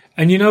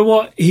 And you know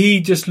what? He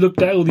just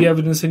looked at all the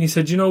evidence and he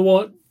said, you know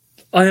what?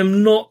 I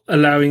am not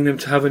allowing them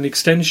to have an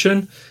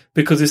extension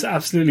because it's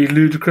absolutely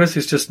ludicrous.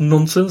 It's just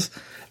nonsense.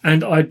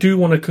 And I do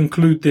want to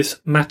conclude this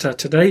matter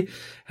today.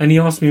 And he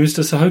asked me,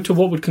 Mr. Soto,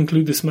 what would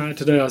conclude this matter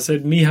today? I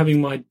said, me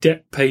having my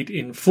debt paid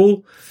in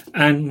full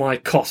and my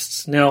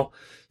costs. Now,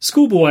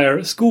 schoolboy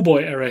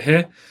error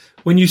here.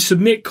 When you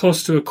submit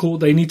costs to a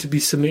court, they need to be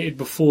submitted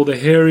before the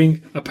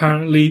hearing,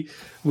 apparently,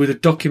 with a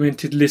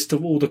documented list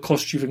of all the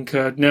costs you've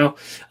incurred. Now,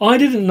 I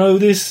didn't know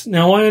this.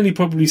 Now, I only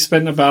probably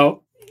spent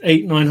about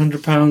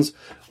 £800-900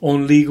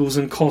 on legals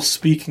and costs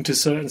speaking to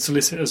certain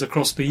solicitors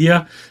across the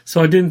year,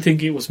 so I didn't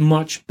think it was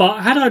much.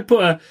 But had I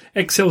put an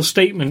Excel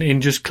statement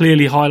in just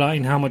clearly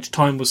highlighting how much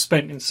time was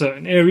spent in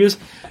certain areas,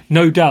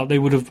 no doubt they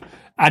would have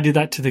added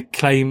that to the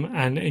claim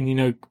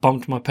and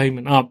bumped my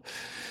payment up.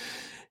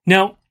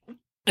 Now,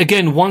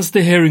 again, once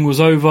the hearing was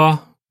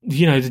over,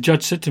 the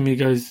judge said to me, he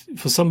goes,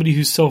 for somebody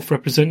who's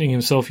self-representing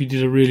himself, you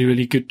did a really,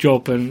 really good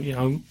job.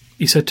 And,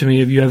 he said to me,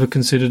 have you ever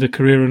considered a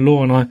career in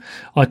law? And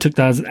I took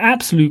that as an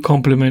absolute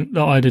compliment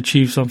that I'd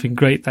achieved something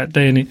great that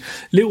day. And a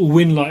little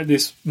win like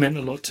this meant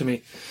a lot to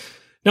me.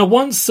 Now,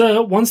 once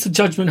the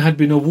judgment had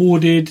been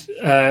awarded,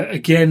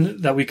 again,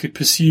 that we could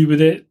pursue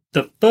with it,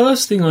 the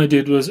first thing I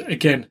did was,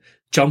 again,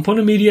 jump on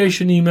a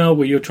mediation email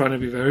where you're trying to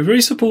be very,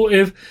 very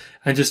supportive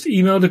and just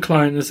email the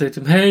client and say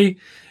to them, hey,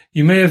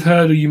 you may have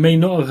heard or you may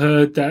not have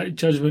heard that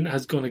judgment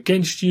has gone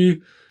against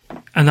you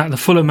and that the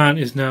full amount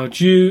is now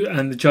due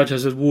and the judge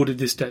has awarded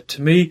this debt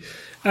to me.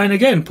 And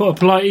again, put a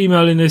polite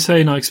email in there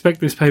saying, I expect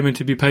this payment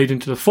to be paid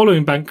into the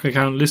following bank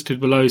account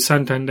listed below,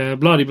 Santander,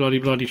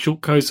 bloody,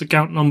 short codes,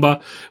 account number,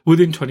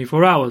 within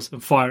 24 hours,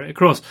 and fire it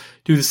across.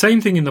 Do the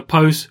same thing in the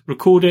post,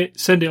 record it,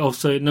 send it off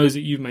so it knows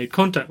that you've made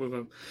contact with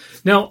them.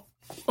 Now,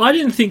 I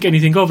didn't think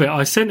anything of it.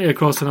 I sent it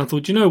across and I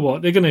thought, you know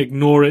what? They're going to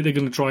ignore it. They're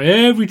going to try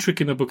every trick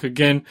in the book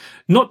again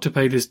not to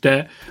pay this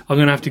debt. I'm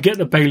going to have to get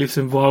the bailiffs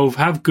involved,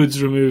 have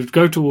goods removed,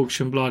 go to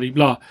auction,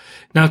 blah.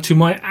 Now, to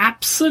my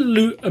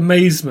absolute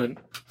amazement,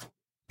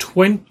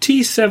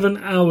 27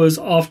 hours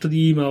after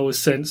the email was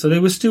sent, so they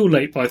were still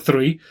late by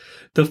 3,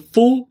 the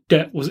full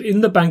debt was in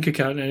the bank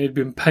account and it had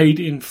been paid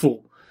in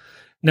full.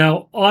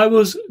 Now, I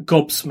was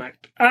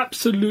gobsmacked,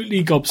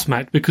 absolutely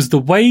gobsmacked, because the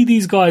way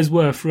these guys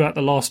were throughout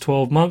the last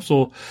 12 months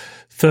or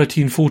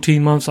 13,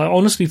 14 months, I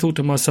honestly thought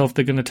to myself,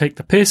 they're going to take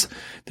the piss.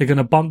 They're going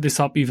to bump this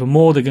up even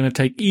more. They're going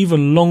to take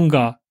even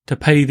longer to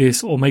pay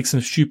this or make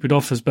some stupid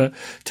offers. But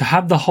to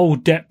have the whole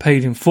debt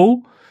paid in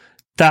full,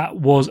 that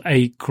was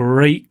a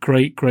great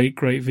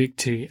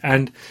victory.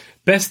 And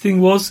best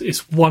thing was,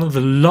 it's one of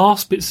the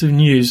last bits of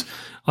news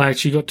I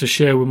actually got to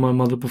share with my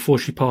mother before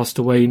she passed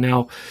away.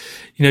 Now,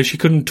 she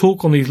couldn't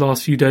talk on these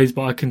last few days,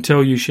 but I can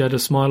tell you she had a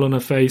smile on her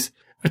face,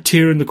 a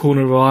tear in the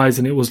corner of her eyes,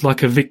 and it was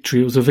like a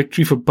victory. It was a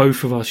victory for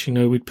both of us.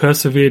 We'd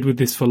persevered with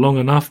this for long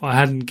enough. I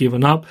hadn't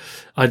given up.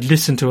 I'd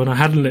listened to her, and I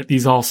hadn't let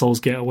these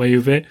arseholes get away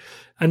with it.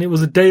 And it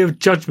was a day of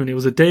judgment. It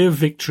was a day of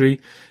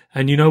victory.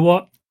 And you know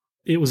what?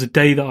 it was a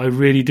day that I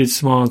really did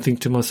smile and think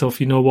to myself,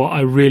 you know what,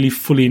 I really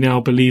fully now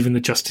believe in the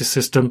justice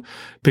system,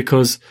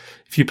 because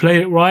if you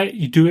play it right,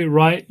 you do it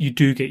right, you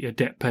do get your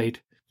debt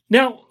paid.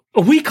 Now,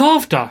 a week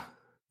after,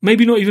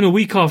 maybe not even a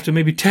week after,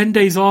 maybe 10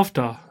 days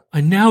after, I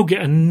now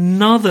get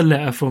another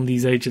letter from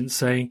these agents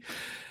saying,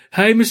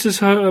 hey, Mr.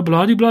 Sahota,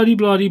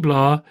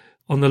 blah-de-blah-de-blah-de-blah,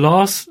 on the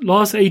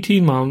last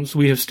 18 months,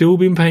 we have still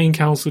been paying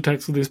council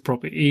tax for this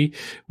property.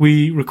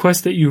 We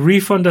request that you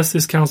refund us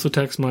this council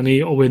tax money,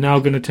 or we're now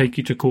going to take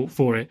you to court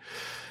for it.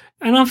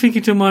 And I'm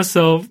thinking to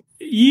myself,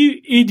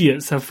 you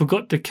idiots have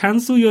forgot to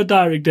cancel your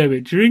direct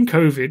debit during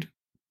COVID.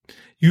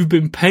 You've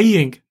been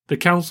paying the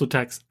council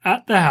tax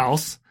at the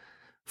house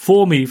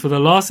for me for the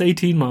last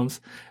 18 months,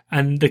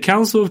 and the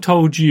council have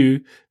told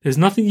you there's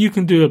nothing you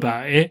can do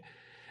about it,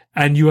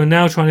 and you are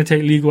now trying to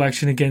take legal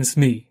action against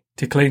me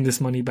to claim this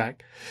money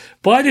back.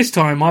 By this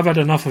time, I've had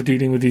enough of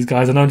dealing with these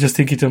guys, and I'm just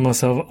thinking to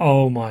myself,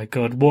 oh my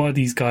God, what are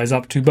these guys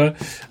up to? But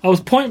I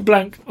was point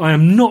blank, I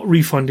am not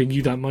refunding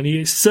you that money.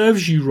 It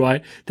serves you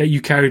right that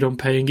you carried on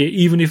paying it,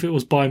 even if it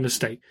was by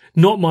mistake.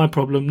 Not my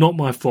problem, not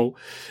my fault.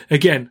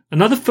 Again,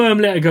 another firm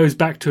letter goes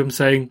back to him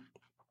saying,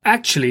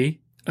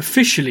 actually,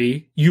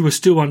 officially, you were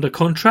still under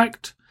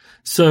contract,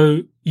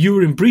 so you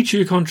were in breach of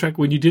your contract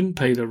when you didn't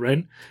pay the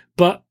rent,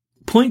 but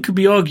point could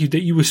be argued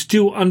that you were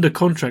still under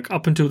contract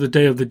up until the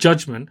day of the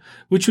judgment,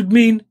 which would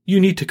mean you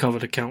need to cover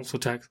the council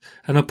tax.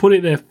 And I put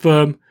it there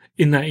firm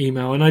in that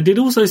email. And I did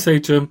also say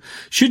to him,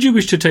 should you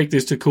wish to take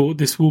this to court,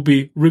 this will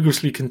be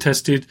rigorously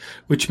contested,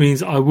 which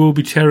means I will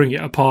be tearing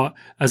it apart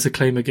as a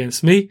claim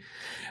against me.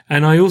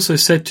 And I also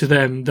said to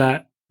them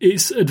that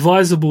it's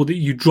advisable that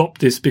you drop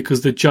this,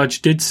 because the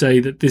judge did say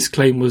that this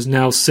claim was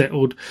now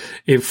settled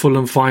in full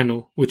and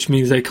final, which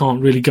means they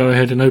can't really go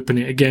ahead and open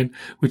it again,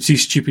 which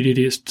these stupid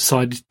idiots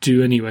decided to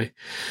do anyway.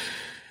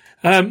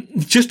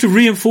 Just to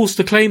reinforce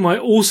the claim, I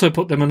also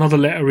put them another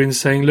letter in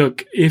saying,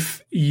 look,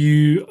 if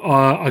you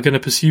are going to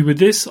pursue with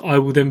this, I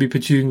will then be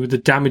pursuing with the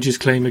damages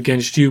claim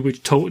against you,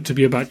 which totaled to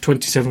be about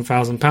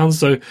 £27,000.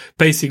 So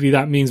basically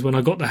that means when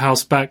I got the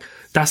house back,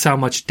 that's how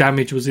much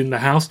damage was in the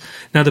house.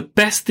 Now, the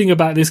best thing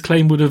about this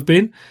claim would have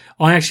been,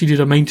 I actually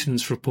did a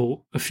maintenance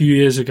report a few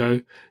years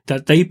ago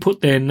that they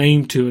put their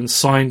name to and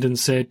signed and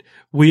said,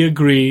 we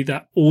agree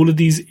that all of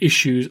these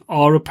issues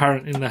are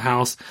apparent in the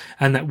house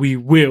and that we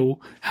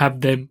will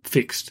have them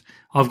fixed.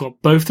 I've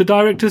got both the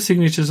director's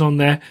signatures on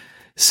there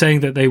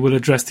saying that they will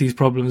address these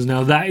problems.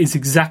 Now, that is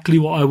exactly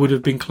what I would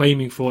have been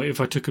claiming for if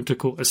I took them to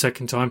court a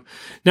second time.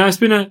 Now, it's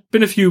been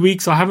a few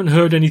weeks. I haven't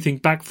heard anything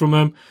back from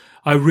them.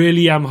 I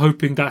really am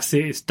hoping that's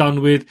it. It's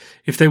done with.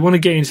 If they want to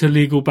get into a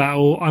legal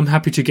battle, I'm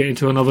happy to get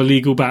into another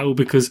legal battle,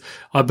 because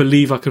I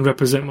believe I can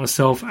represent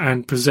myself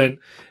and present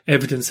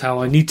evidence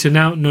how I need to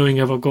now, knowing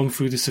I've gone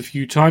through this a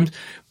few times.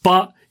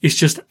 But it's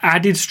just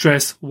added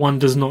stress one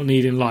does not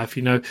need in life.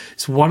 You know,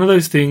 it's one of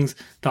those things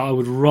that I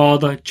would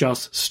rather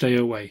just stay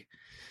away.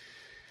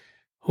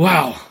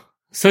 Wow.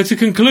 So to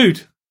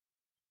conclude,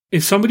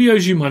 if somebody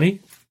owes you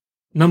money,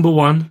 number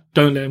one,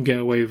 don't let them get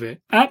away with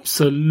it.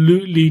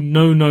 Absolutely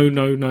no.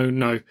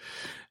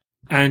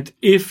 And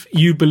if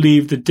you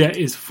believe the debt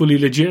is fully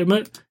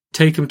legitimate,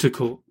 take them to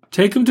court.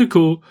 Take them to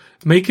court,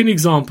 make an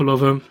example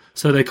of them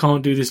so they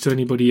can't do this to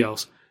anybody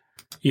else.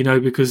 You know,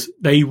 because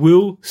they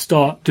will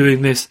start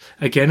doing this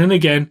again and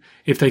again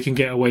if they can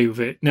get away with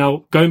it.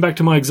 Now, going back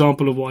to my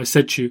example of what I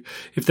said to you,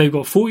 if they've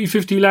got 40,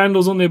 50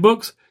 landlords on their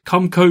books,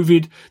 come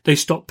COVID, they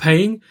stopped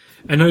paying,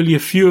 and only a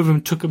few of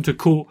them took them to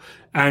court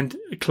and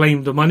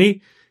claimed the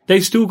money,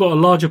 they've still got a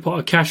larger pot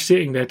of cash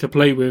sitting there to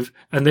play with,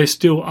 and they're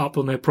still up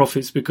on their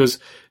profits, because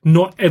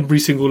not every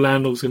single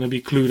landlord's going to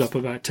be clued up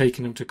about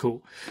taking them to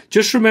court.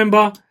 Just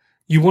remember,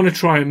 you want to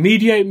try and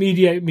mediate.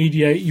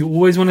 You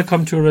always want to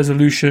come to a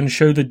resolution,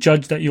 show the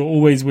judge that you're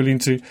always willing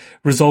to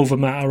resolve a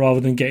matter rather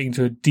than getting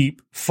to a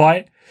deep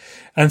fight.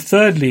 And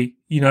thirdly,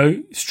 you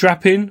know,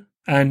 strap in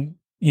and,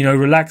 you know,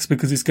 relax,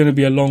 because it's going to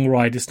be a long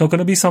ride. It's not going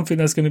to be something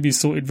that's going to be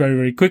sorted very,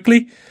 very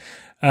quickly.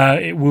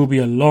 It will be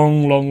a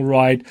long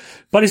ride,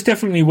 but it's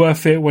definitely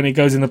worth it when it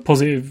goes in a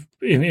positive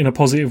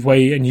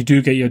way, and you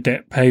do get your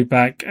debt paid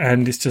back,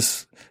 and it's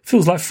just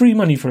feels like free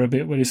money for a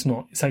bit when it's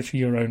not. It's actually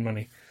your own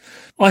money.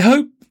 I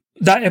hope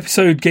that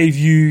episode gave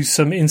you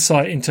some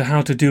insight into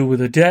how to deal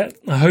with a debt.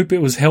 I hope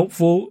it was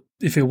helpful.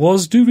 If it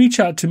was, do reach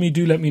out to me.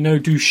 Do let me know.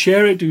 Do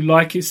share it. Do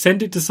like it.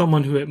 Send it to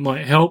someone who it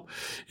might help.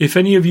 If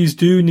any of you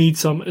do need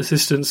some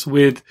assistance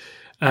with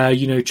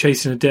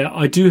chasing a debt,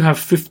 I do have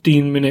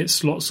 15-minute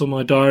slots on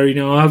my diary.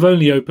 Now, I've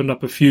only opened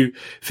up a few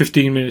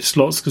 15-minute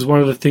slots because one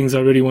of the things I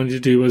really wanted to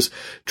do was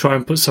try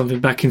and put something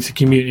back into the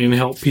community and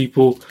help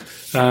people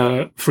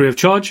free of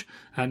charge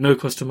at no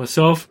cost to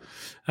myself.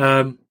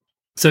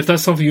 So if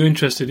that's something you're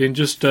interested in,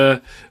 just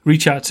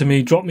reach out to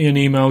me, drop me an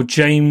email,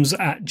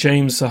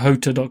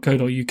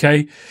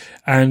 james@jamessahota.co.uk,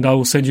 and I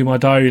will send you my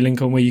diary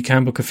link on where you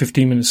can book a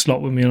 15-minute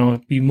slot with me, and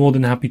I'll be more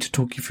than happy to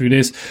talk you through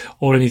this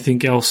or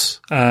anything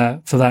else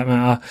for that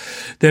matter.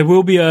 There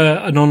will be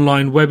an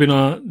online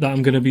webinar that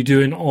I'm going to be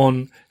doing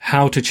on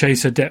how to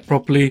chase a debt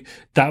properly.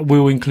 That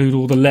will include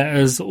all the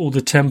letters, all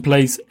the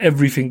templates,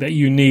 everything that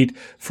you need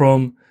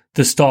from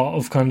the start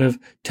of kind of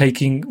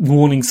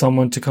warning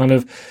someone to kind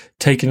of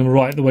taking them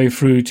right the way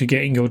through to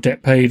getting your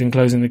debt paid and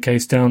closing the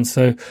case down.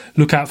 So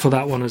look out for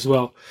that one as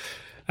well.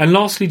 And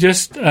lastly,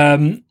 just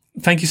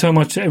thank you so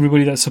much to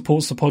everybody that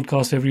supports the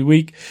podcast every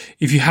week.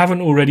 If you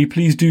haven't already,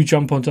 please do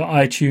jump onto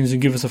iTunes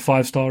and give us a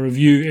 5-star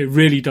review. It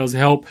really does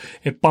help.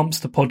 It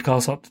bumps the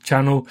podcast up the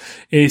channel.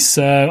 It's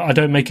I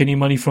don't make any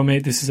money from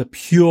it. This is a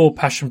pure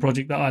passion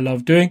project that I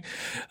love doing.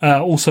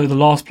 Also, the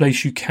last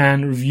place you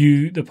can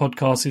review the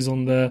podcast is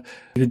on the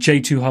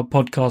J2 Hub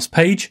podcast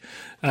page.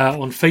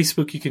 On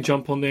Facebook, you can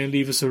jump on there and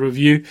leave us a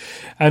review.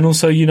 And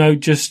also,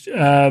 just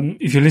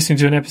if you're listening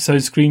to an episode,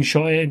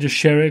 screenshot it and just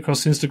share it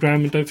across Instagram.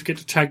 And don't forget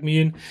to tag me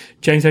in,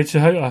 James H.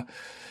 Sahota.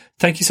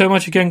 Thank you so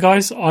much again,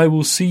 guys. I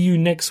will see you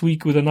next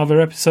week with another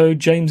episode.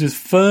 James is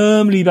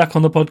firmly back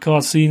on the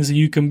podcast scene, so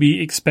you can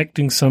be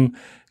expecting some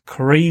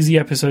crazy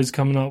episodes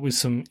coming up with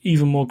some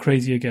even more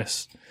crazier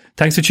guests.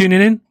 Thanks for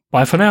tuning in.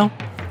 Bye for now.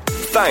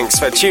 Thanks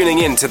for tuning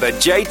in to the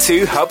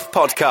J2 Hub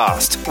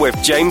podcast with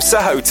James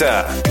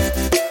Sahota.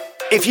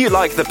 If you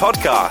like the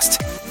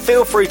podcast,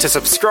 feel free to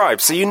subscribe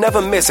so you never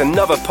miss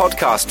another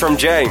podcast from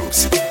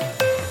James.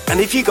 And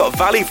if you got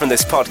value from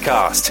this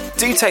podcast,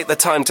 do take the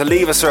time to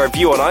leave us a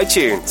review on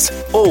iTunes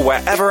or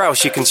wherever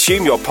else you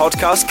consume your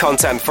podcast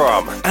content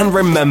from. And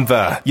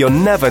remember, you're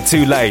never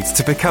too late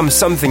to become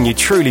something you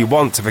truly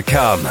want to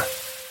become.